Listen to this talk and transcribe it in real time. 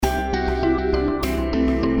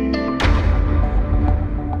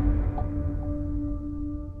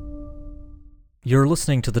You're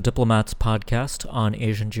listening to the Diplomats podcast on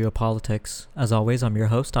Asian geopolitics. As always, I'm your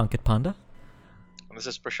host, Ankit Panda. And this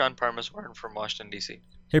is Prashant Parmeswaran from Washington, D.C.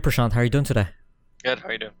 Hey Prashant, how are you doing today? Good, how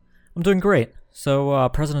are you doing? I'm doing great. So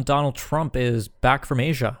President Donald Trump is back from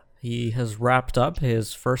Asia. He has wrapped up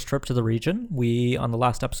his first trip to the region. We, on the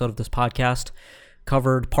last episode of this podcast,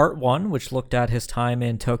 covered part one, which looked at his time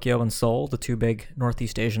in Tokyo and Seoul, the two big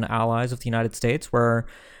Northeast Asian allies of the United States, where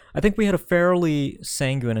I think we had a fairly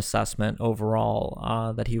sanguine assessment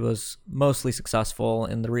overall that he was mostly successful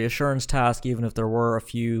in the reassurance task, even if there were a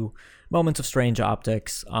few moments of strange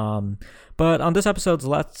optics. But on this episode,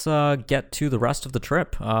 let's get to the rest of the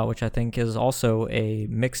trip, which I think is also a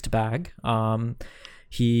mixed bag.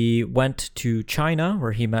 He went to China,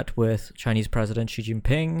 where he met with Chinese President Xi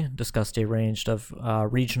Jinping, discussed a range of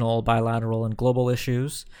regional, bilateral, and global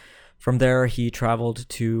issues. From there, he traveled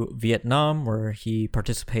to Vietnam, where he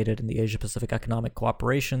participated in the Asia-Pacific Economic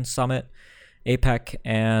Cooperation Summit, APEC,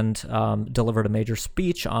 and delivered a major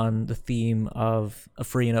speech on the theme of a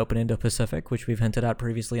free and open Indo-Pacific, which we've hinted at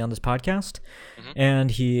previously on this podcast. And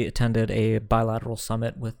he attended a bilateral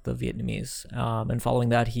summit with the Vietnamese. And following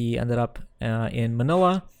that, he ended up in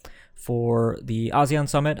Manila for the ASEAN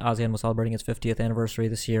Summit. ASEAN was celebrating its 50th anniversary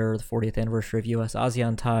this year, the 40th anniversary of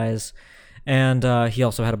U.S.-ASEAN ties. And he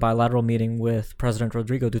also had a bilateral meeting with President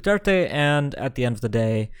Rodrigo Duterte, and at the end of the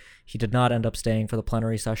day, he did not end up staying for the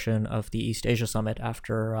plenary session of the East Asia Summit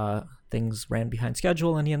after things ran behind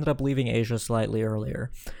schedule, and he ended up leaving Asia slightly earlier.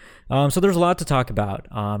 So there's a lot to talk about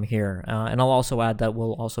here, and I'll also add that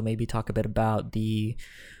we'll also maybe talk a bit about the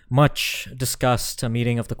much discussed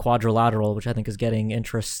meeting of the Quadrilateral, which I think is getting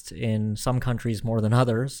interest in some countries more than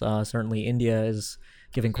others. Certainly India is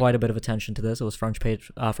giving quite a bit of attention to this. It was front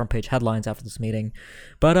page headlines after this meeting.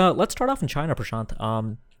 But let's start off in China,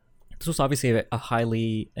 Prashant. This was obviously a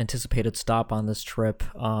highly anticipated stop on this trip.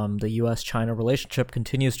 The U.S.-China relationship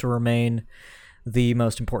continues to remain the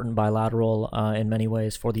most important bilateral in many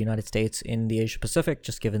ways for the United States in the Asia-Pacific,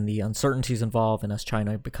 just given the uncertainties involved and as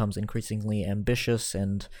China becomes increasingly ambitious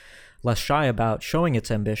and less shy about showing its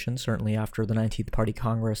ambition. Certainly after the 19th Party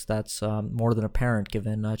Congress, that's more than apparent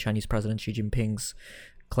given Chinese President Xi Jinping's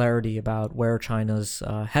clarity about where China's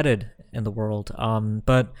headed in the world.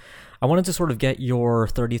 But I wanted to sort of get your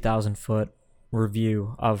 30,000-foot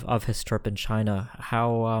review of his trip in China.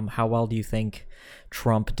 How well do you think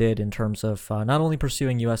Trump did in terms of not only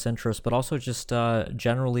pursuing U.S. interests, but also just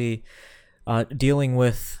generally dealing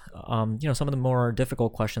with some of the more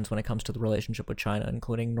difficult questions when it comes to the relationship with China,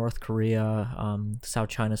 including North Korea, the South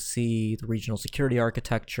China Sea, the regional security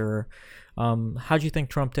architecture. How do you think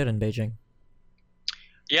Trump did in Beijing?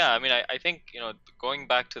 Yeah, I mean, I think, going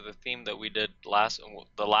back to the theme that we did the last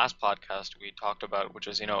podcast we talked about, which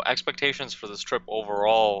is, expectations for this trip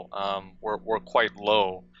overall were quite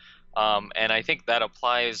low. And I think that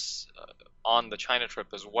applies on the China trip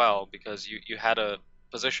as well, because you had a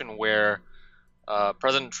position where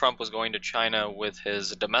President Trump was going to China with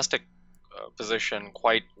his domestic position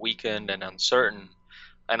quite weakened and uncertain.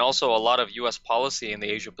 And also a lot of U.S. policy in the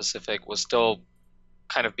Asia Pacific was still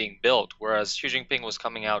kind of being built, whereas Xi Jinping was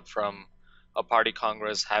coming out from a party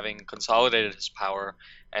congress having consolidated his power,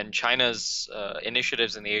 and China's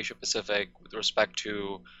initiatives in the Asia Pacific with respect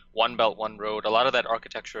to One Belt, One Road, a lot of that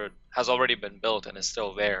architecture has already been built and is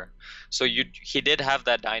still there. So he did have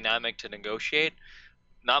that dynamic to negotiate.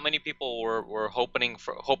 Not many people were hoping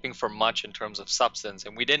for much in terms of substance,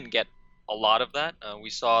 and we didn't get a lot of that. We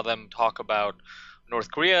saw them talk about North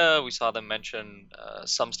Korea. We saw them mention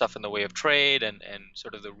some stuff in the way of trade and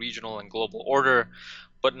sort of the regional and global order,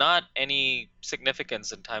 but not any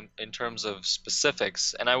significance in terms of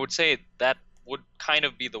specifics. And I would say that would kind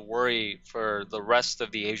of be the worry for the rest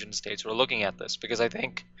of the Asian states who are looking at this, because I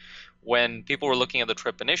think when people were looking at the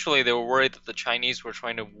trip initially, they were worried that the Chinese were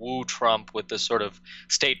trying to woo Trump with this sort of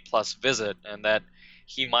state plus visit, and that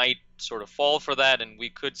he might sort of fall for that, and we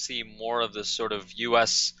could see more of this sort of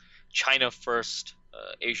U.S. China first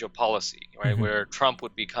Asia policy, right, where Trump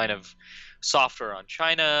would be kind of softer on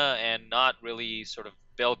China and not really sort of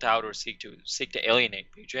built out or seek to alienate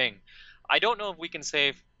Beijing. I don't know if we can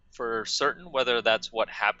say for certain whether that's what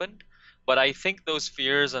happened, but I think those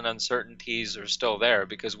fears and uncertainties are still there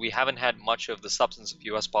because we haven't had much of the substance of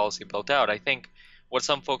U.S. policy built out. I think what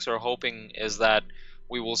some folks are hoping is that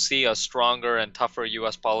we will see a stronger and tougher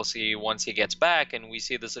U.S. policy once he gets back, and we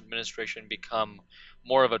see this administration become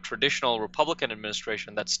more of a traditional Republican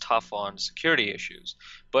administration that's tough on security issues.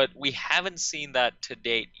 But we haven't seen that to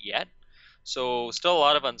date yet. So still a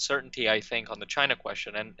lot of uncertainty, I think, on the China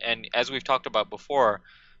question. And as we've talked about before,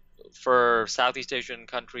 for Southeast Asian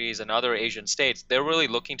countries and other Asian states, they're really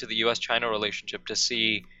looking to the U.S.-China relationship to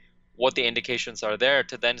see what the indications are there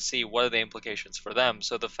to then see what are the implications for them.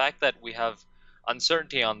 So the fact that we have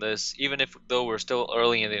uncertainty on this, even if though we're still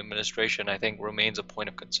early in the administration, I think remains a point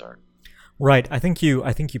of concern. Right. I think you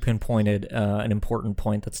pinpointed an important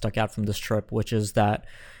point that stuck out from this trip, which is that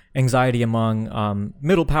anxiety among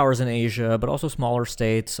middle powers in Asia, but also smaller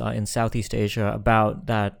states in Southeast Asia about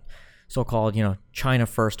that so-called, China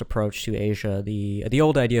first approach to Asia, the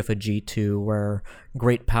old idea of a G2, where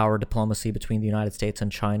great power diplomacy between the United States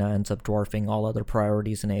and China ends up dwarfing all other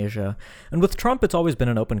priorities in Asia. And with Trump, it's always been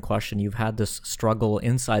an open question. You've had this struggle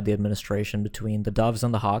inside the administration between the doves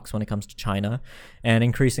and the hawks when it comes to China, and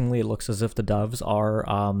increasingly it looks as if the doves are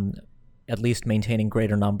at least maintaining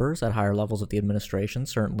greater numbers at higher levels of the administration.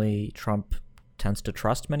 Certainly, Trump tends to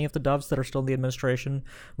trust many of the doves that are still in the administration.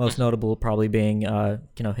 Most notable probably being,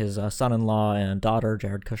 his son-in-law and daughter,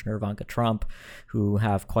 Jared Kushner, Ivanka Trump, who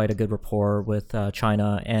have quite a good rapport with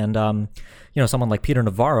China. And, someone like Peter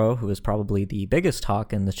Navarro, who is probably the biggest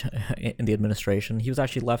hawk in the administration, he was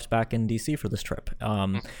actually left back in D.C. for this trip.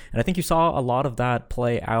 And I think you saw a lot of that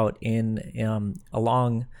play out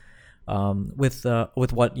along with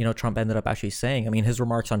what Trump ended up actually saying. I mean, his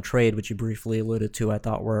remarks on trade, which you briefly alluded to, I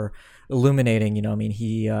thought were illuminating.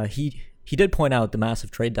 He did point out the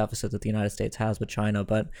massive trade deficit that the United States has with China,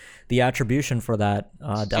 but the attribution for that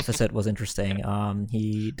deficit was interesting.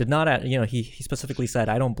 He did not, he specifically said,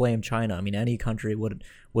 "I don't blame China. I mean, any country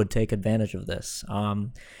would take advantage of this."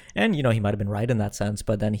 And he might have been right in that sense,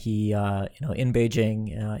 but then he, in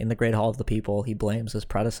Beijing, in the Great Hall of the People, he blames his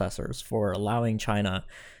predecessors for allowing China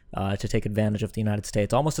to take advantage of the United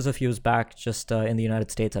States, almost as if he was back just in the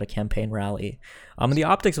United States at a campaign rally. And the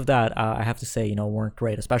optics of that, I have to say, weren't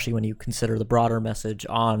great, especially when you consider the broader message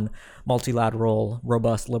on multilateral,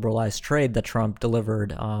 robust, liberalized trade that Trump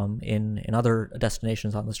delivered in other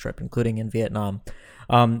destinations on this trip, including in Vietnam.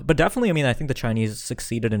 But definitely, I think the Chinese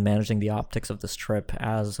succeeded in managing the optics of this trip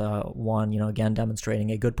as one, again,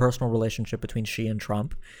 demonstrating a good personal relationship between Xi and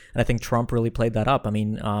Trump. And I think Trump really played that up.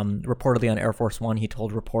 Reportedly on Air Force One, he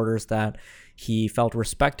told reporters that he felt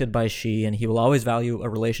respected by Xi and he will always value a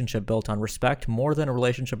relationship built on respect more than a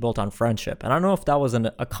relationship built on friendship. And I don't know if that was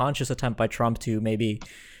a conscious attempt by Trump to maybe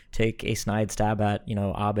take a snide stab at,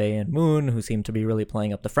 Abe and Moon, who seem to be really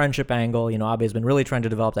playing up the friendship angle. Abe's been really trying to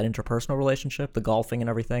develop that interpersonal relationship, the golfing and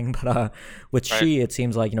everything. But with Xi, it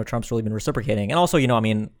seems like, Trump's really been reciprocating. And also,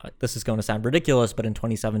 this is going to sound ridiculous, but in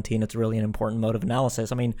 2017, it's really an important mode of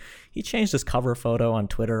analysis. He changed his cover photo on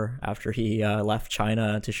Twitter after he left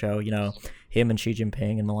China to show, him and Xi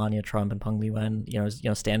Jinping and Melania Trump and Peng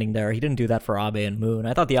Liyuan, standing there. He didn't do that for Abe and Moon.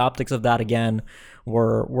 I thought the optics of that, again,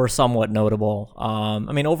 were somewhat notable.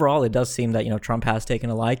 Overall, it does seem that, Trump has taken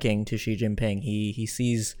a liking to Xi Jinping. He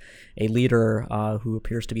sees a leader who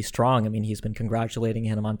appears to be strong. He's been congratulating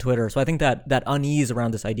him on Twitter. So I think that unease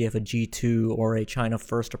around this idea of a G2 or a China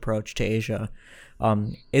first approach to Asia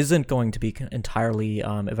isn't going to be entirely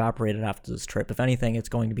evaporated after this trip. If anything, it's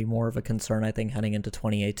going to be more of a concern, I think, heading into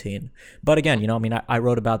 2018. But again, I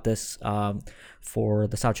wrote about this for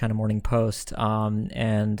the South China Morning Post,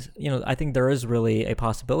 and I think there is really a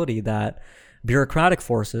possibility that bureaucratic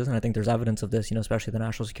forces, and I think there's evidence of this, especially at the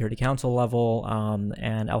National Security Council level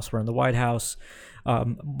and elsewhere in the White House,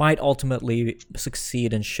 might ultimately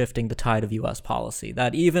succeed in shifting the tide of U.S. policy.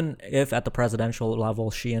 That even if at the presidential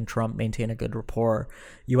level Xi and Trump maintain a good rapport,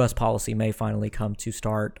 U.S. policy may finally come to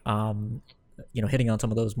start hitting on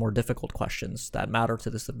some of those more difficult questions that matter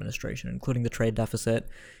to this administration, including the trade deficit,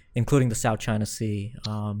 including the South China Sea.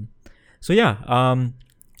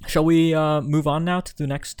 Shall we move on now to the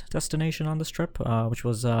next destination on this trip, which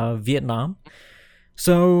was Vietnam?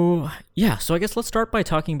 So I guess let's start by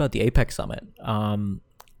talking about the APEC summit.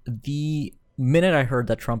 The minute I heard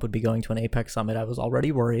that Trump would be going to an APEC summit, I was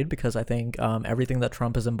already worried because I think everything that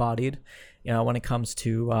Trump has embodied, when it comes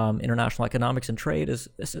to international economics and trade, is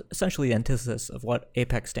essentially the antithesis of what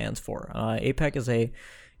APEC stands for. APEC is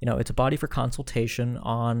it's a body for consultation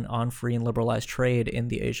on free and liberalized trade in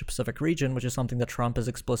the Asia-Pacific region, which is something that Trump has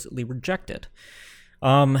explicitly rejected.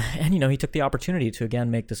 And he took the opportunity to, again,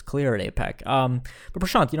 make this clear at APEC. But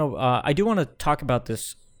Prashant, I do want to talk about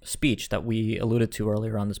this speech that we alluded to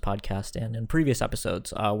earlier on this podcast and in previous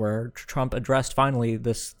episodes, where Trump addressed finally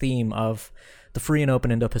this theme of the free and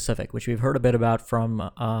open Indo-Pacific, which we've heard a bit about from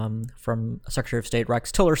Secretary of State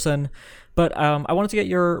Rex Tillerson. But I wanted to get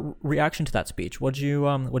your reaction to that speech. What'd you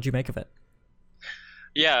make of it?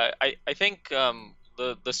 Yeah, I think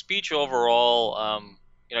the speech overall,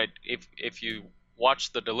 if you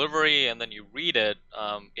watch the delivery and then you read it,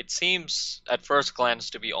 it seems at first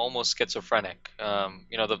glance to be almost schizophrenic.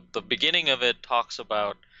 The beginning of it talks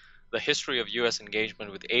about the history of U.S.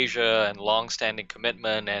 engagement with Asia and long-standing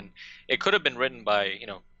commitment, and it could have been written by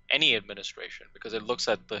any administration because it looks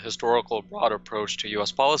at the historical broad approach to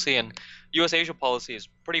U.S. policy, and U.S. Asia policy is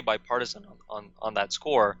pretty bipartisan on that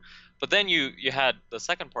score. But then you had the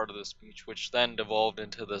second part of the speech, which then devolved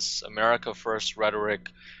into this America First rhetoric,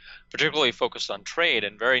 particularly focused on trade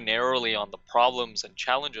and very narrowly on the problems and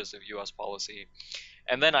challenges of U.S. policy.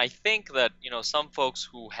 And then I think that some folks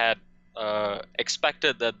who had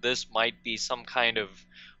expected that this might be some kind of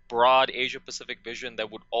broad Asia-Pacific vision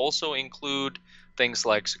that would also include things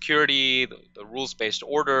like security, the rules-based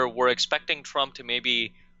order, were expecting Trump to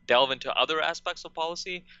maybe delve into other aspects of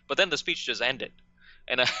policy, but then the speech just ended.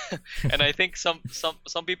 And and I think some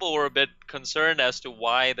people were a bit concerned as to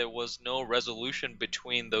why there was no resolution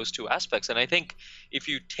between those two aspects. And I think if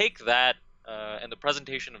you take that and the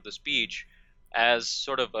presentation of the speech as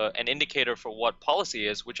sort of an indicator for what policy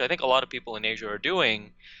is, which I think a lot of people in Asia are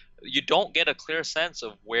doing, you don't get a clear sense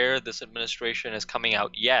of where this administration is coming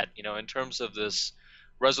out yet, in terms of this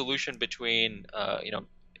resolution between,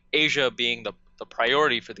 Asia being the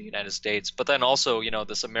priority for the United States, but then also,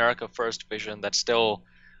 this America First vision that still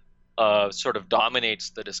sort of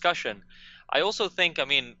dominates the discussion. I also think,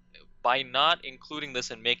 by not including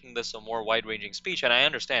this and making this a more wide-ranging speech, and I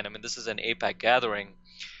understand, this is an APEC gathering,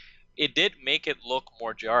 it did make it look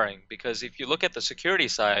more jarring, because if you look at the security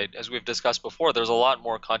side, as we've discussed before, there's a lot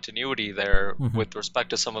more continuity there with respect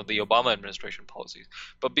to some of the Obama administration policies.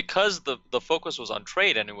 But because the focus was on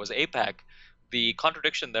trade and it was APEC, the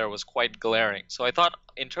contradiction there was quite glaring. So I thought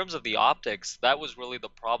in terms of the optics, that was really the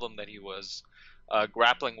problem that he was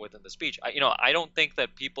grappling with in the speech. I don't think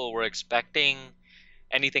that people were expecting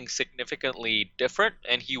anything significantly different,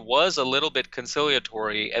 and he was a little bit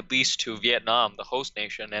conciliatory, at least to Vietnam, the host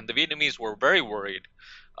nation, and the Vietnamese were very worried,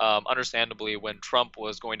 understandably, when Trump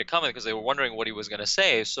was going to come in, because they were wondering what he was going to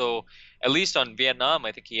say. So at least on Vietnam,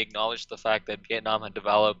 I think he acknowledged the fact that Vietnam had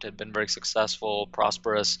developed, had been very successful,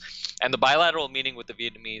 prosperous, and the bilateral meeting with the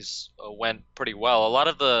Vietnamese went pretty well. A lot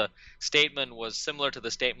of the statement was similar to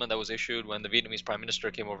the statement that was issued when the Vietnamese prime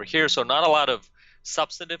minister came over here, so not a lot of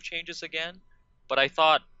substantive changes again. But I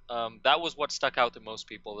thought that was what stuck out to most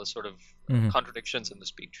people, the sort of contradictions in the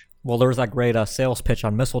speech. Well, there was that great sales pitch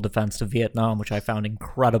on missile defense to Vietnam, which I found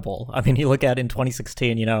incredible. You look at in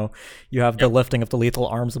 2016, you have the lifting of the lethal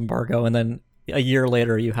arms embargo, and then a year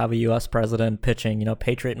later you have a U.S. president pitching,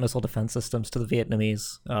 Patriot missile defense systems to the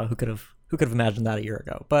Vietnamese. Who could have imagined that a year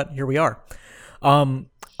ago? But here we are.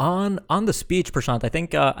 On the speech, Prashant, I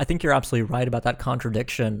think you're absolutely right about that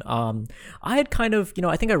contradiction. I had kind of,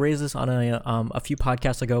 I think I raised this on a few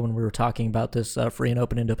podcasts ago when we were talking about this free and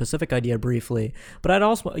open Indo-Pacific idea briefly. But I'd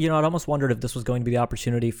almost wondered if this was going to be the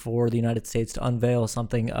opportunity for the United States to unveil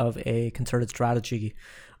something of a concerted strategy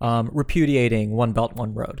repudiating One Belt,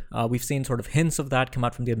 One Road. We've seen sort of hints of that come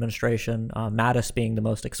out from the administration, Mattis being the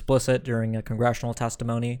most explicit during a congressional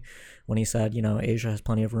testimony when he said, Asia has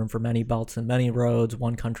plenty of room for many belts and many roads.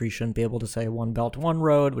 One country shouldn't be able to say one belt, one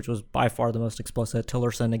road, which was by far the most explicit.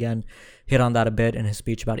 Tillerson, again, hit on that a bit in his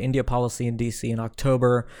speech about India policy in D.C. in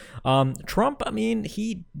October. Trump,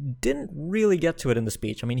 he didn't really get to it in the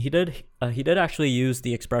speech. He did actually use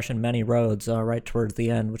the expression many roads right towards the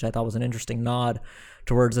end, which I thought was an interesting nod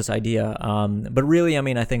towards this idea. But really,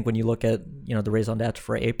 I think when you look at, the raison d'etre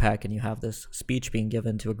for APEC and you have this speech being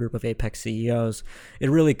given to a group of APEC CEOs, it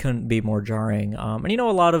really couldn't be more jarring.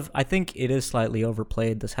 I think it is slightly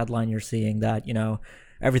overplayed, this headline you're seeing that,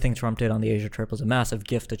 everything Trump did on the Asia trip was a massive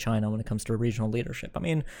gift to China when it comes to regional leadership.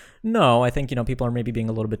 No, I think, people are maybe being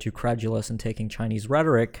a little bit too credulous and taking Chinese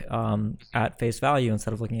rhetoric at face value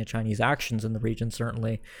instead of looking at Chinese actions in the region,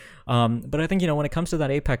 certainly. But I think, when it comes to that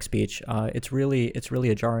APEC speech, it's really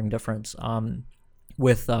a jarring difference.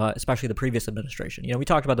 With especially the previous administration. We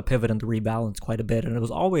talked about the pivot and the rebalance quite a bit, and it was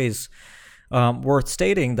always worth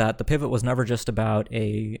stating that the pivot was never just about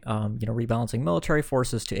rebalancing military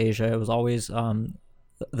forces to Asia. It was always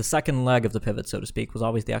the second leg of the pivot, so to speak, was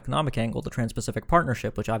always the economic angle, the Trans-Pacific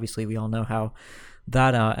Partnership, which obviously we all know how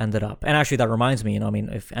that ended up. And actually, that reminds me,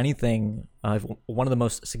 if anything, one of the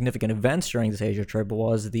most significant events during this Asia trip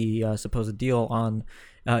was the supposed deal on,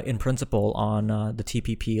 in principle, on the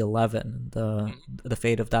TPP-11, the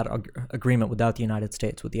fate of that agreement without the United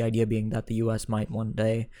States, with the idea being that the U.S. might one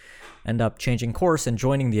day end up changing course and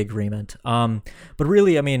joining the agreement. But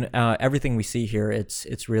really, everything we see here,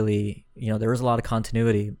 it's really, there is a lot of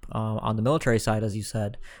continuity on the military side, as you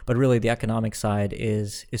said, but really the economic side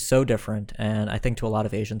is so different. And I think to a lot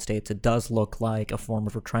of Asian states, it does look like a form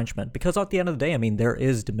of retrenchment, because at the end of the day, there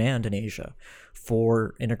is demand in Asia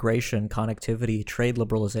for integration, connectivity, trade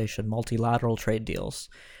liberalization, multilateral trade deals.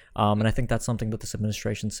 And I think that's something that this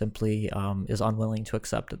administration simply is unwilling to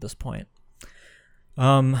accept at this point.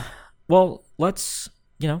 Well, let's,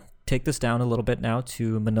 take this down a little bit now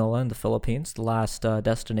to Manila in the Philippines, the last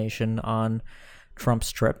destination on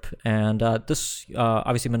Trump's trip. And this,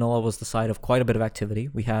 obviously, Manila was the site of quite a bit of activity.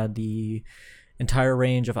 We had the entire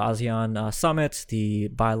range of ASEAN summits, the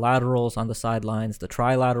bilaterals on the sidelines, the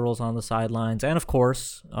trilaterals on the sidelines, and of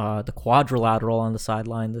course, the quadrilateral on the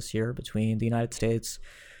sideline this year between the United States,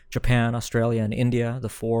 Japan, Australia, and India, the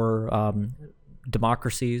four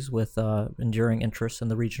democracies with enduring interests in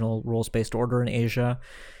the regional rules-based order in Asia.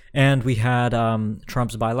 And we had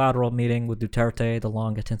Trump's bilateral meeting with Duterte, the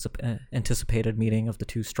long-anticipated meeting of the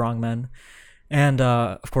two strongmen, and,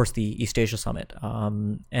 of course, the East Asia Summit.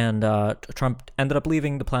 And Trump ended up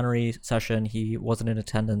leaving the plenary session. He wasn't in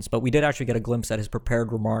attendance, but we did actually get a glimpse at his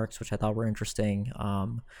prepared remarks, which I thought were interesting.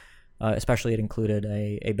 Especially it included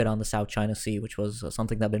a bit on the South China Sea, which was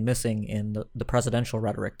something that had been missing in the presidential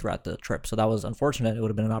rhetoric throughout the trip. So that was unfortunate. It would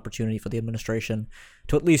have been an opportunity for the administration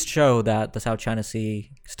to at least show that the South China Sea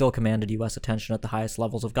still commanded U.S. attention at the highest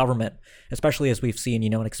levels of government, especially as we've seen,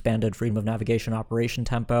 an expanded freedom of navigation operation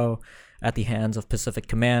tempo at the hands of Pacific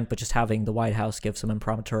Command, but just having the White House give some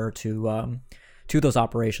imprimatur to those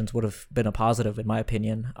operations would have been a positive, in my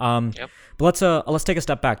opinion. But let's take a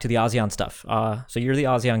step back to the ASEAN stuff. So you're the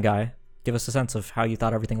ASEAN guy. Give us a sense of how you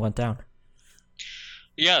thought everything went down.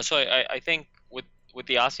 Yeah, so I think with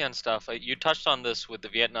the ASEAN stuff, you touched on this with the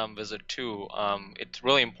Vietnam visit too. It's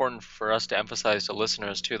really important for us to emphasize to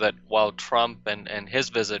listeners too that while Trump and his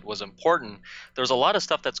visit was important, there's a lot of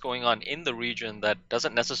stuff that's going on in the region that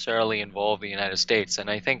doesn't necessarily involve the United States, and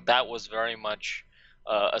I think that was very much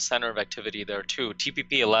a center of activity there too.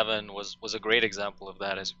 TPP-11 was a great example of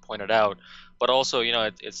that, as you pointed out. But also,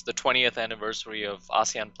 it's the 20th anniversary of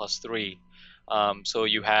ASEAN Plus 3. So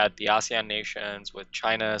you had the ASEAN nations with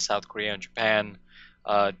China, South Korea, and Japan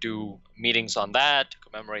do meetings on that to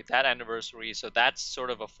commemorate that anniversary. So that's sort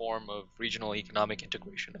of a form of regional economic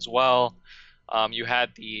integration as well. You had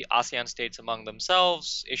the ASEAN states among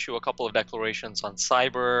themselves issue a couple of declarations on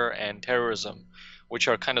cyber and terrorism, which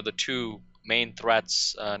are kind of the two main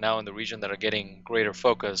threats now in the region that are getting greater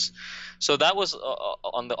focus. So that was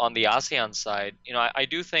on the ASEAN side. I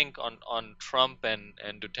do think on Trump and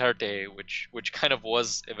Duterte, which kind of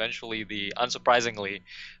was eventually unsurprisingly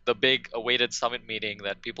the big awaited summit meeting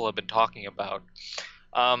that people have been talking about.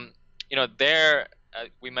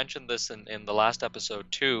 We mentioned this in the last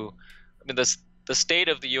episode too. I mean, the state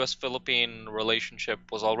of the U.S.-Philippine relationship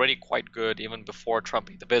was already quite good even before Trump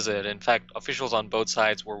made the visit. In fact, officials on both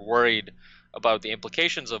sides were worried about the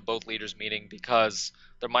implications of both leaders meeting because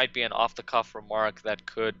there might be an off-the-cuff remark that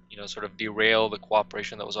could, sort of derail the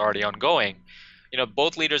cooperation that was already ongoing.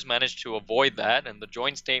 Both leaders managed to avoid that, and the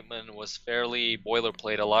joint statement was fairly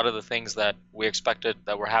boilerplate. A lot of the things that we expected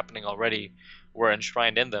that were happening already were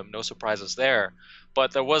enshrined in them. No surprises there.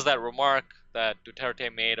 But there was that remark that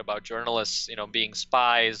Duterte made about journalists, being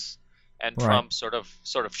spies, and Right. Trump sort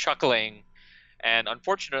of chuckling. And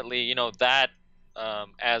unfortunately, that,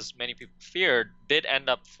 as many people feared, did end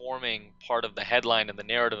up forming part of the headline and the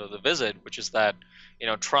narrative of the visit, which is that,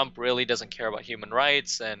 Trump really doesn't care about human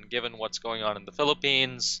rights, and given what's going on in the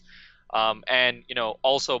Philippines, and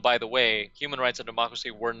also, by the way, human rights and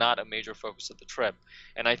democracy were not a major focus of the trip.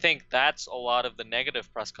 And I think that's a lot of the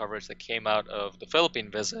negative press coverage that came out of the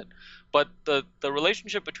Philippine visit. But the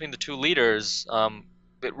relationship between the two leaders,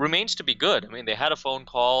 it remains to be good. I mean, they had a phone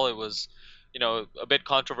call. It was, a bit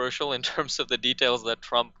controversial in terms of the details that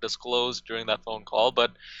Trump disclosed during that phone call.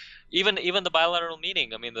 But even the bilateral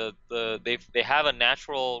meeting, I mean, they have a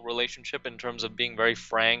natural relationship in terms of being very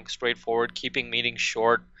frank, straightforward, keeping meetings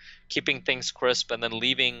short, keeping things crisp, and then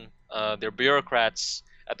leaving their bureaucrats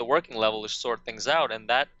at the working level to sort things out, and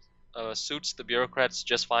that suits the bureaucrats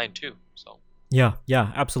just fine too. So. Yeah,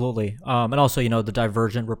 absolutely. And also, the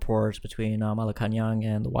divergent reports between Malacanang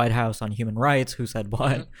and the White House on human rights, who said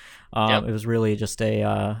what. Yep. It was really just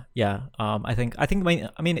I think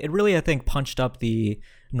it really, I think, punched up the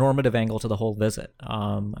normative angle to the whole visit.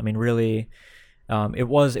 Really, it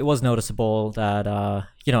was noticeable that,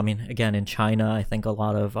 again, in China, I think a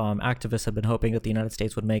lot of activists have been hoping that the United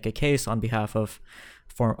States would make a case on behalf of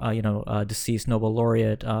deceased Nobel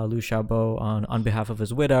laureate Liu Xiaobo on behalf of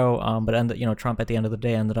his widow, but Trump at the end of the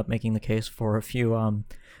day ended up making the case for a few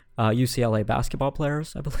UCLA basketball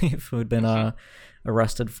players, I believe, who had been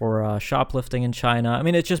arrested for shoplifting in China. I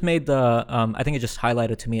mean, it just made I think it just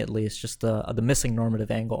highlighted to me, at least, just the missing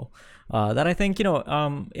normative angle that I think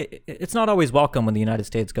it's not always welcome when the United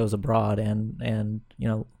States goes abroad and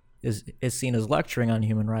is seen as lecturing on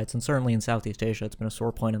human rights, and certainly in Southeast Asia, it's been a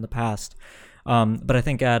sore point in the past. But I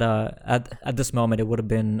think at this moment, it would have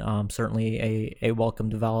been certainly a welcome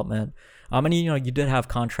development. And you did have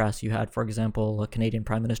contrasts. You had, for example, Canadian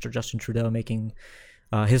Prime Minister Justin Trudeau making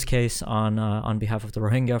his case on behalf of the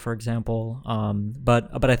Rohingya, for example.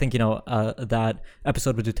 But I think that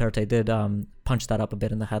episode with Duterte did punch that up a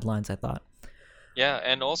bit in the headlines, I thought. Yeah,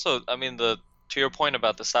 and also, I mean, to your point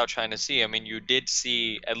about the South China Sea, I mean, you did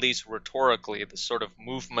see, at least rhetorically, the sort of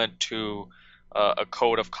movement to a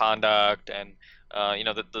code of conduct, and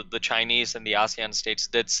the Chinese and the ASEAN states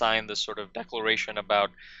did sign this sort of declaration about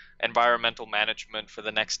environmental management for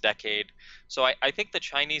the next decade. So I think the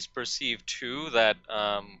Chinese perceive too that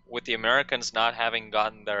with the Americans not having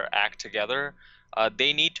gotten their act together,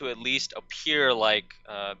 they need to at least appear like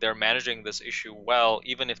they're managing this issue well,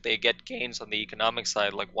 even if they get gains on the economic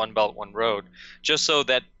side, like One Belt, One Road, just so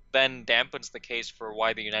that then dampens the case for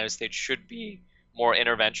why the United States should be more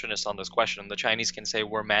interventionist on this question. The Chinese can say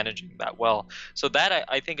we're managing that well. So that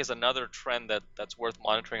I think is another trend that's worth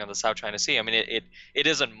monitoring on the South China Sea. I mean, it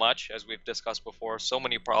isn't much, as we've discussed before. So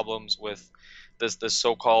many problems with this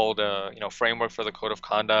so-called framework for the code of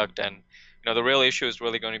conduct, and the real issue is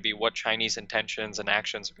really going to be what Chinese intentions and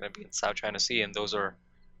actions are going to be in the South China Sea, and those are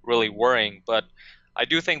really worrying. But I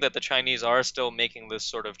do think that the Chinese are still making this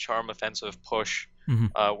sort of charm offensive push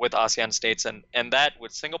with ASEAN states, and that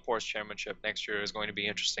with Singapore's chairmanship next year is going to be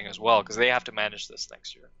interesting as well, because they have to manage this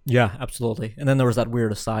next year. Yeah, absolutely. And then there was that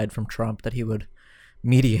weird aside from Trump that he would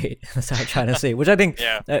mediate the South China Sea, which I think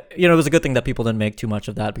it was a good thing that people didn't make too much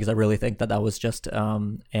of that, because I really think that was just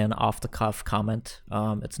an off-the-cuff comment.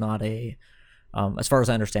 It's not as far as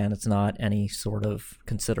I understand, it's not any sort of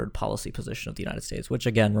considered policy position of the United States, which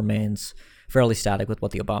again remains fairly static with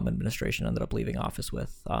what the Obama administration ended up leaving office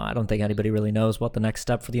with. I don't think anybody really knows what the next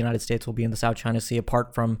step for the United States will be in the South China Sea,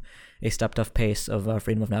 apart from a stepped-up pace of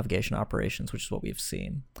freedom of navigation operations, which is what we've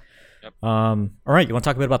seen. Yep. All right, you want to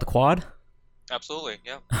talk a bit about the Quad? Absolutely,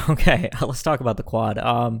 yeah. Okay, let's talk about the Quad.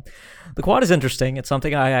 The Quad is interesting. It's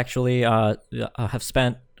something I actually have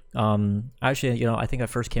spent. I think I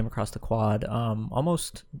first came across the Quad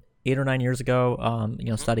almost 8 or 9 years ago,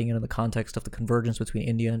 studying it in the context of the convergence between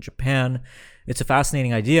India and Japan. It's a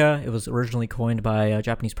fascinating idea. It was originally coined by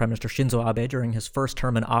Japanese Prime Minister Shinzo Abe during his first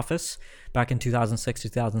term in office back in 2006,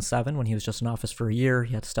 2007, when he was just in office for a year.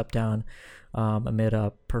 He had to step down amid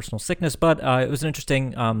a personal sickness, but it was an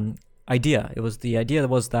interesting idea. The idea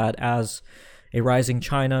was that as a rising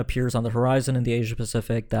China appears on the horizon in the Asia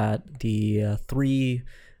Pacific, that the three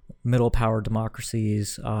middle power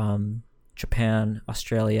democracies, Japan,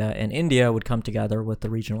 Australia, and India, would come together with the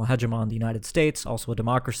regional hegemon, the United States, also a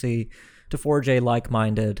democracy, to forge a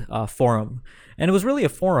like-minded forum. And it was really a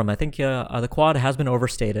forum. I think the Quad has been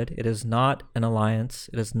overstated. It is not an alliance.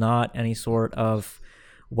 It is not any sort of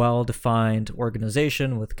well-defined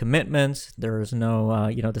organization with commitments. There is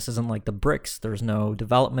no, this isn't like the BRICS. There's no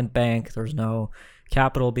development bank. There's no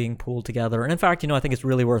capital being pooled together. And in fact, I think it's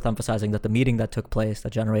really worth emphasizing that the meeting that took place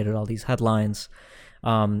that generated all these headlines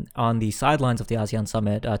on the sidelines of the ASEAN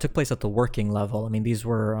summit took place at the working level. I mean, these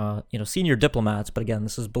were, senior diplomats, but again,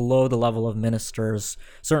 this is below the level of ministers.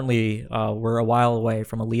 Certainly, we're a while away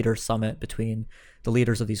from a leaders summit between the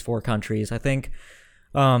leaders of these four countries. I think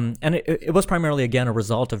and it was primarily, again, a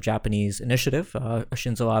result of Japanese initiative.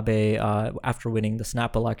 Shinzo Abe, after winning the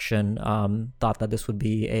snap election, thought that this would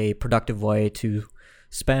be a productive way to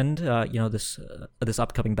spend, this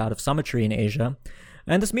upcoming bout of summitry in Asia.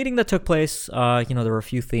 And this meeting that took place, there were a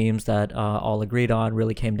few themes that all agreed on.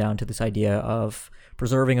 Really came down to this idea of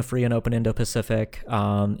preserving a free and open Indo-Pacific,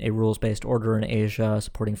 a rules-based order in Asia,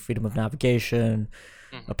 supporting freedom of navigation,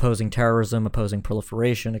 opposing terrorism, opposing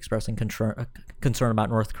proliferation, expressing concern about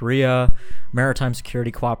North Korea, maritime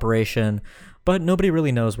security cooperation. But nobody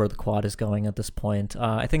really knows where the Quad is going at this point.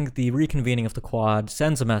 I think the reconvening of the Quad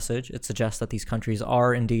sends a message. It suggests that these countries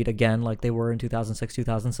are indeed, again, like they were in 2006,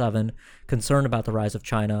 2007, concerned about the rise of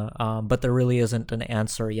China, but there really isn't an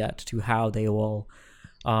answer yet to how they will,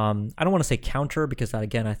 I don't want to say counter, because that,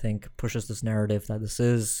 again, I think pushes this narrative that this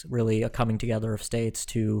is really a coming together of states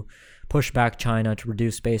to push back China, to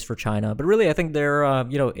reduce space for China. But really, I think they're,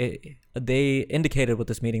 they indicated with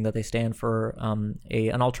this meeting that they stand for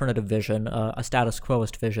an alternative vision, a status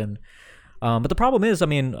quoist vision. But the problem is, a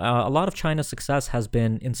lot of China's success has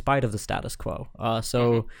been in spite of the status quo.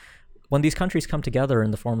 When these countries come together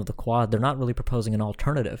in the form of the Quad, they're not really proposing an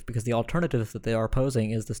alternative, because the alternative that they are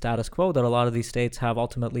posing is the status quo that a lot of these states have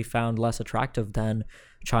ultimately found less attractive than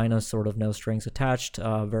China's sort of no strings attached,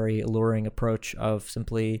 very alluring approach of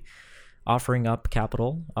simply offering up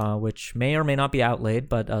capital, which may or may not be outlaid,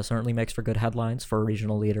 but certainly makes for good headlines for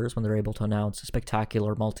regional leaders when they're able to announce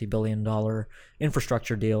spectacular multi-billion-dollar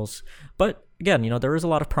infrastructure deals. But again, there is a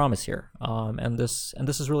lot of promise here, and this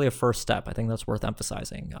is really a first step. I think that's worth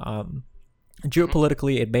emphasizing.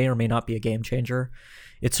 Geopolitically, it may or may not be a game changer.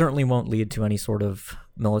 It certainly won't lead to any sort of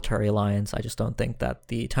military alliance. I just don't think that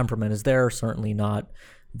the temperament is there. Certainly not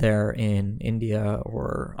there in India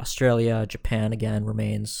or Australia. Japan, again,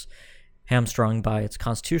 remains hamstrung by its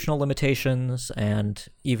constitutional limitations, and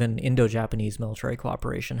even Indo-Japanese military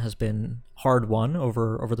cooperation has been hard won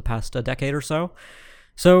over the past decade or so.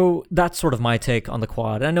 So that's sort of my take on the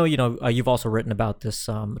Quad. I know, you've also written about this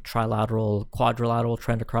trilateral, quadrilateral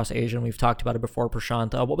trend across Asia, and we've talked about it before,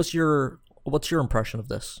 Prashant. What's your impression of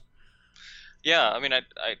this? Yeah, I mean,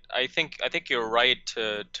 I think you're right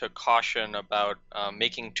to caution about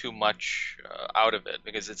making too much out of it,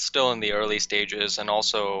 because it's still in the early stages, and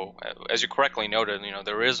also, as you correctly noted,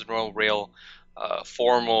 there is no real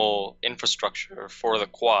formal infrastructure for the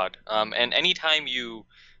Quad, and anytime you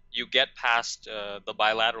get past the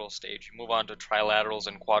bilateral stage, you move on to trilaterals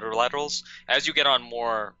and quadrilaterals. As you get on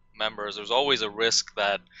more members, there's always a risk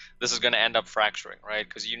that this is going to end up fracturing, right?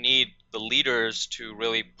 Because you need the leaders to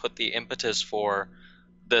really put the impetus for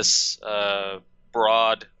this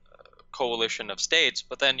broad coalition of states,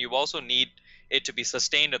 but then you also need it to be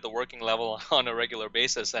sustained at the working level on a regular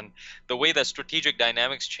basis. And the way that strategic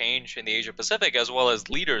dynamics change in the Asia Pacific, as well as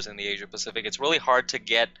leaders in the Asia Pacific, it's really hard to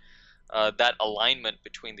get that alignment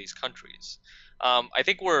between these countries. I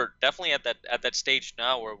think we're definitely at that stage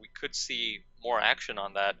now where we could see more action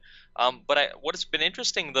on that. But what's been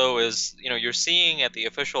interesting, though, is you're seeing at the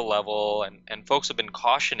official level, and folks have been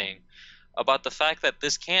cautioning about the fact that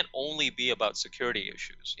this can't only be about security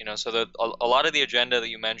issues. So that a lot of the agenda that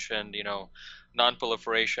you mentioned,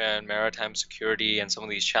 non-proliferation, maritime security, and some of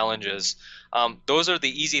these challenges, those are the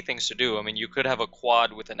easy things to do. I mean, you could have a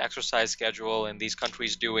Quad with an exercise schedule, and these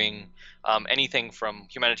countries doing anything from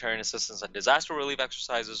humanitarian assistance and disaster relief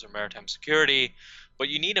exercises or maritime security. But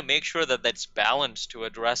you need to make sure that that's balanced to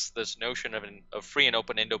address this notion of a free and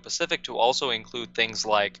open Indo-Pacific, to also include things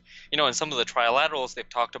like, in some of the trilaterals, they've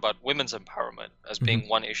talked about women's empowerment as being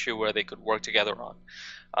one issue where they could work together on.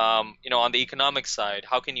 On the economic side,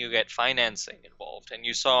 how can you get financing involved? And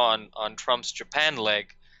you saw on Trump's Japan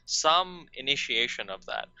leg some initiation of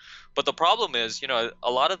that. But the problem is,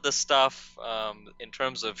 a lot of the stuff in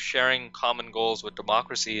terms of sharing common goals with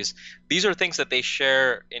democracies, these are things that they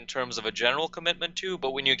share in terms of a general commitment to.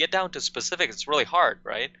 But when you get down to specifics, it's really hard,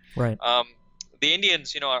 right? Right. The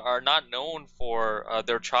Indians, are not known for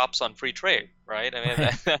their chops on free trade, right? I mean,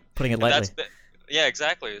 right. Putting it lightly. Yeah,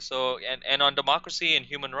 exactly. So, and on democracy and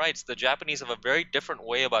human rights, the Japanese have a very different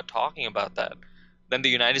way about talking about that than the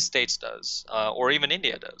United States does, or even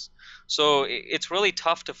India does. So it's really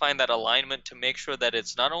tough to find that alignment to make sure that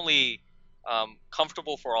it's not only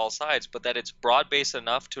comfortable for all sides, but that it's broad-based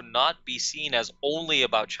enough to not be seen as only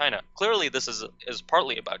about China. Clearly, this is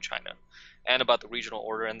partly about China and about the regional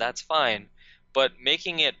order, and that's fine. But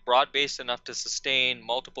making it broad-based enough to sustain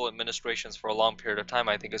multiple administrations for a long period of time,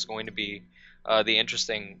 I think, is going to be the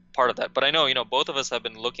interesting part of that. But I know, both of us have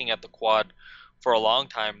been looking at the Quad for a long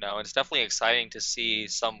time now, and it's definitely exciting to see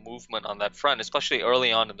some movement on that front, especially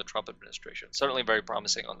early on in the Trump administration. Certainly very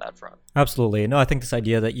promising on that front. Absolutely. No, I think this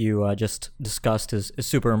idea that you just discussed is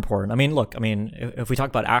super important. I mean, look, if we talk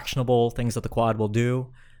about actionable things that the Quad will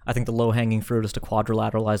do, I think the low-hanging fruit is to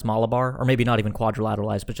quadrilateralize Malabar, or maybe not even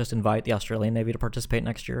quadrilateralize, but just invite the Australian Navy to participate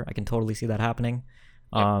next year. I can totally see that happening.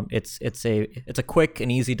 Yep. It's a quick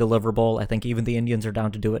and easy deliverable. I think even the Indians are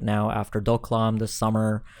down to do it now after Doklam this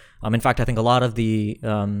summer. In fact, I think a lot of the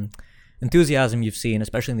enthusiasm you've seen,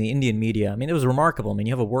 especially in the Indian media, it was remarkable.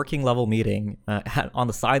 You have a working level meeting on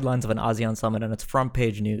the sidelines of an ASEAN summit, and it's front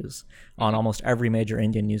page news on almost every major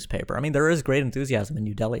Indian newspaper. There is great enthusiasm in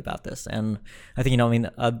New Delhi about this, and I think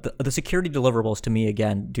the security deliverables to me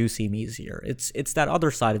again do seem easier. It's that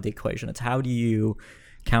other side of the equation. It's how do you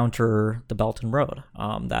counter the Belt and Road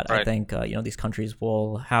that right. I think these countries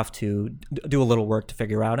will have to do a little work to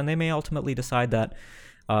figure out, and they may ultimately decide that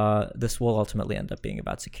this will ultimately end up being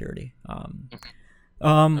about security.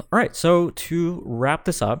 All right, so to wrap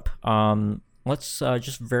this up, let's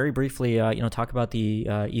just very briefly talk about the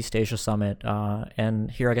East Asia Summit,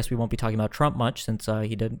 and here I guess we won't be talking about Trump much since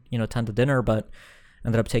he did attend the dinner, but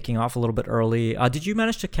ended up taking off a little bit early. Did you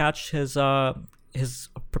manage to catch his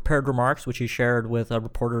prepared remarks, which he shared with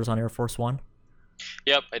reporters on Air Force One?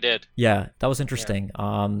 Yep, I did. Yeah, that was interesting.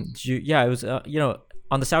 Yeah. It was,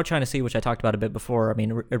 on the South China Sea, which I talked about a bit before,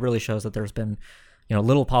 it really shows that there's been,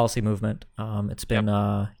 little policy movement. It's been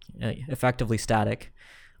effectively static.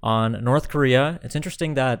 On North Korea, it's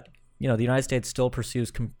interesting that the United States still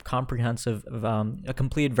pursues comprehensive, a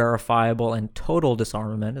complete, verifiable, and total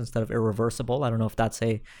disarmament instead of irreversible. I don't know if that's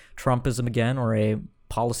a Trumpism again or a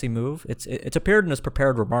policy move. It's appeared in his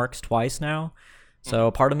prepared remarks twice now.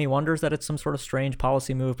 So part of me wonders that it's some sort of strange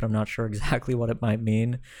policy move, but I'm not sure exactly what it might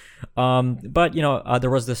mean. But there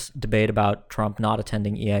was this debate about Trump not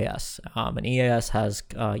attending EAS. And EAS has,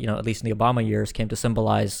 at least in the Obama years, came to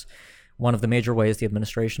symbolize one of the major ways the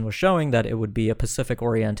administration was showing that it would be a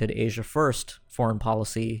Pacific-oriented, Asia-first foreign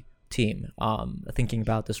policy team, thinking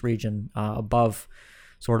about this region above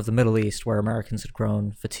sort of the Middle East, where Americans had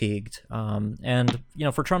grown fatigued. And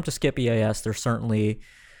for Trump to skip EAS, there's certainly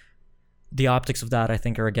the optics of that, I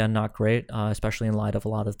think, are again not great, especially in light of a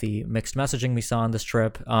lot of the mixed messaging we saw on this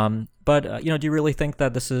trip. But do you really think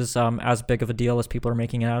that this is as big of a deal as people are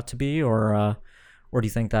making it out to be, or do you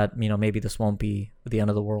think that maybe this won't be the end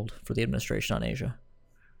of the world for the administration on Asia?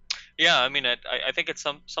 Yeah, I mean, I think it's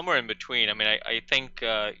somewhere in between. I mean, I think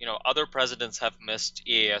other presidents have missed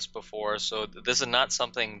EAS before, so this is not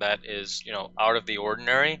something that is out of the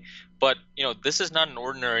ordinary. But this is not an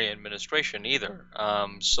ordinary administration either.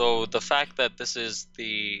 So the fact that this is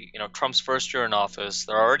the Trump's first year in office,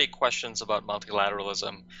 there are already questions about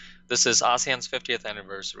multilateralism. This is ASEAN's 50th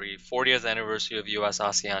anniversary, 40th anniversary of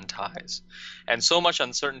U.S.-ASEAN ties, and so much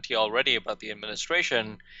uncertainty already about the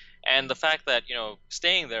administration. And the fact that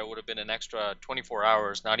staying there would have been an extra 24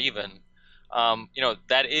 hours, not even,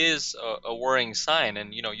 that is a worrying sign.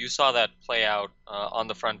 And you saw that play out on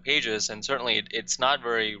the front pages, and certainly it's not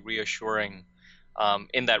very reassuring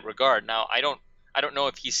in that regard. Now, I don't know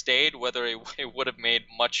if he stayed, whether it would have made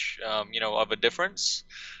much of a difference,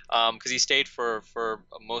 because he stayed for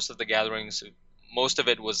most of the gatherings. Most of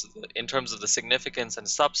it was in terms of the significance and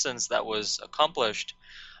substance that was accomplished.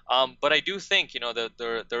 But I do think,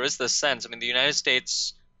 that there is this sense. I mean, the United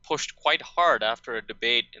States pushed quite hard after a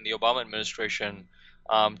debate in the Obama administration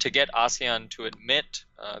to get ASEAN to admit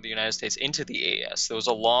the United States into the EAS. There was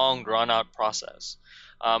a long, drawn-out process.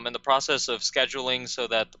 And the process of scheduling so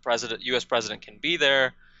that the U.S. president can be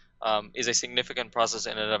there is a significant process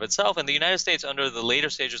in and of itself. And the United States, under the later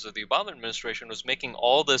stages of the Obama administration, was making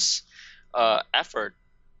all this effort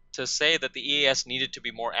to say that the EAS needed to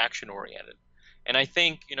be more action-oriented. And I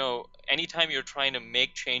think, anytime you're trying to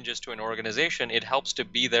make changes to an organization, it helps to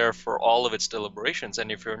be there for all of its deliberations.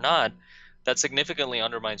 And if you're not, that significantly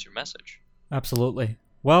undermines your message. Absolutely.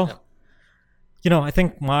 Well, I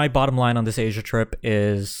think my bottom line on this Asia trip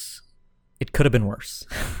is it could have been worse.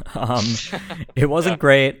 It wasn't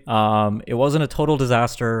great. It wasn't a total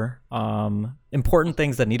disaster. Important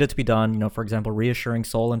things that needed to be done, for example, reassuring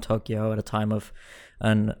Seoul and Tokyo at a time of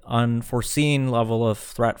an unforeseen level of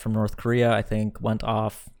threat from North Korea, I think went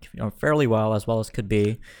off fairly well as could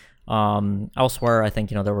be. Elsewhere, I think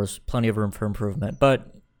there was plenty of room for improvement,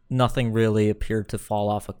 but nothing really appeared to fall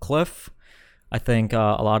off a cliff. I think a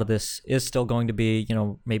lot of this is still going to be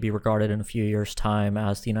maybe regarded in a few years' time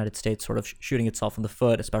as the United States sort of shooting itself in the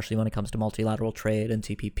foot, especially when it comes to multilateral trade and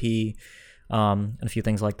TPP and a few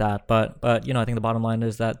things like that. But I think the bottom line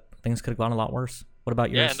is that things could have gone a lot worse. What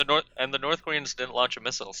about yours? Yeah, and the North Koreans didn't launch a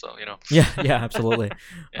missile, so Yeah, absolutely.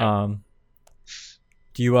 Yeah.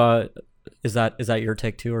 Do you is that your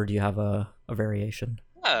take too, or do you have a variation?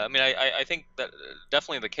 Yeah, I mean, I think that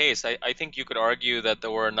definitely the case. I think you could argue that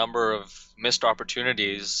there were a number of missed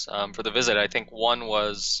opportunities for the visit. I think one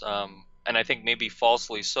was, and I think maybe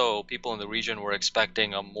falsely so, people in the region were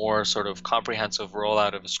expecting a more sort of comprehensive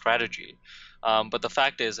rollout of a strategy. But the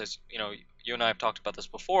fact is, as you and I have talked about this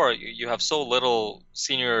before, you have so little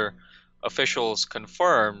senior officials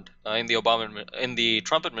confirmed in the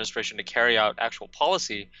Trump administration to carry out actual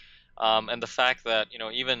policy, and the fact that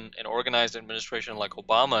even an organized administration like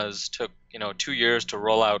Obama's took 2 years to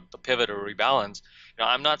roll out the pivot or rebalance.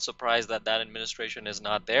 I'm not surprised that administration is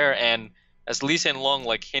not there. And as Lee Hsien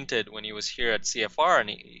Loong hinted when he was here at CFR and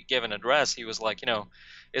he gave an address, he was like,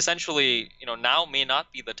 essentially, now may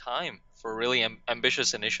not be the time for really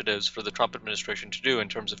ambitious initiatives for the Trump administration to do in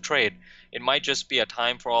terms of trade. It might just be a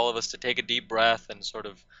time for all of us to take a deep breath and sort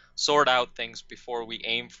of sort out things before we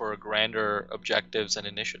aim for grander objectives and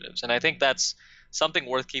initiatives. And I think that's something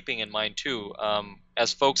worth keeping in mind too,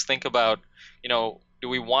 as folks think about, do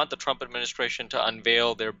we want the Trump administration to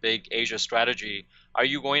unveil their big Asia strategy? Are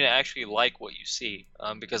you going to actually like what you see?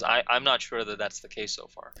 Because I'm not sure that that's the case so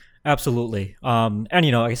far. Absolutely. And,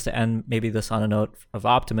 I guess to end maybe this on a note of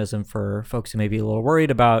optimism for folks who may be a little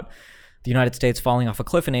worried about the United States falling off a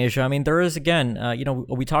cliff in Asia. I mean, there is, again,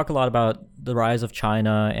 we talk a lot about the rise of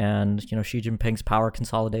China and, Xi Jinping's power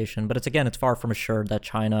consolidation, but it's far from assured that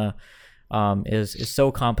China is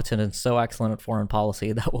so competent and so excellent at foreign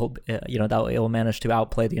policy that will that it will manage to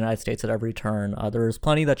outplay the United States at every turn. There's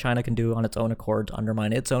plenty that China can do on its own accord to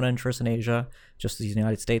undermine its own interests in Asia, just as the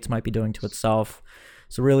United States might be doing to itself.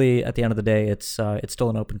 So really, at the end of the day, it's still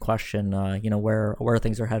an open question, where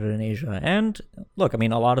things are headed in Asia. And look, I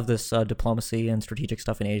mean, a lot of this diplomacy and strategic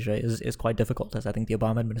stuff in Asia is quite difficult, as I think the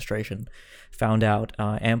Obama administration found out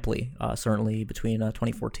amply, certainly between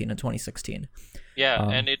 2014 and 2016. Yeah,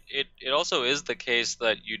 and it also is the case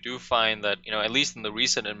that you do find that, at least in the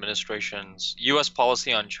recent administrations, U.S.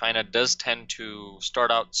 policy on China does tend to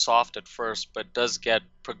start out soft at first, but does get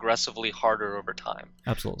progressively harder over time.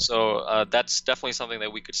 Absolutely. So that's definitely something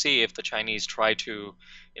that we could see if the Chinese try to,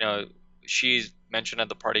 Xi mentioned at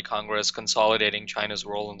the Party Congress consolidating China's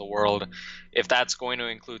role in the world. If that's going to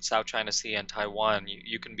include South China Sea and Taiwan,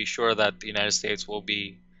 you can be sure that the United States will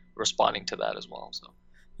be responding to that as well. So.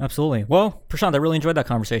 Absolutely. Well, Prashant, I really enjoyed that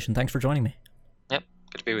conversation. Thanks for joining me. Yep,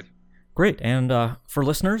 good to be with you. Great. And for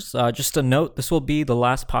listeners, just a note, this will be the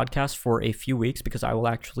last podcast for a few weeks because I will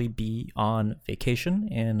actually be on vacation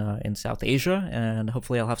in South Asia, and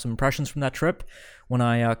hopefully I'll have some impressions from that trip when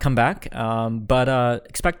I come back. But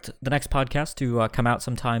expect the next podcast to come out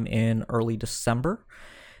sometime in early December.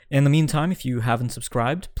 In the meantime, if you haven't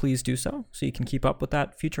subscribed, please do so you can keep up with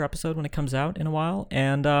that future episode when it comes out in a while.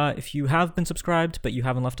 And if you have been subscribed but you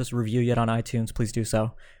haven't left us a review yet on iTunes, please do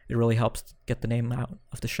so. It really helps get the name out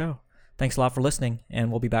of the show. Thanks a lot for listening,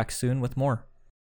 and we'll be back soon with more.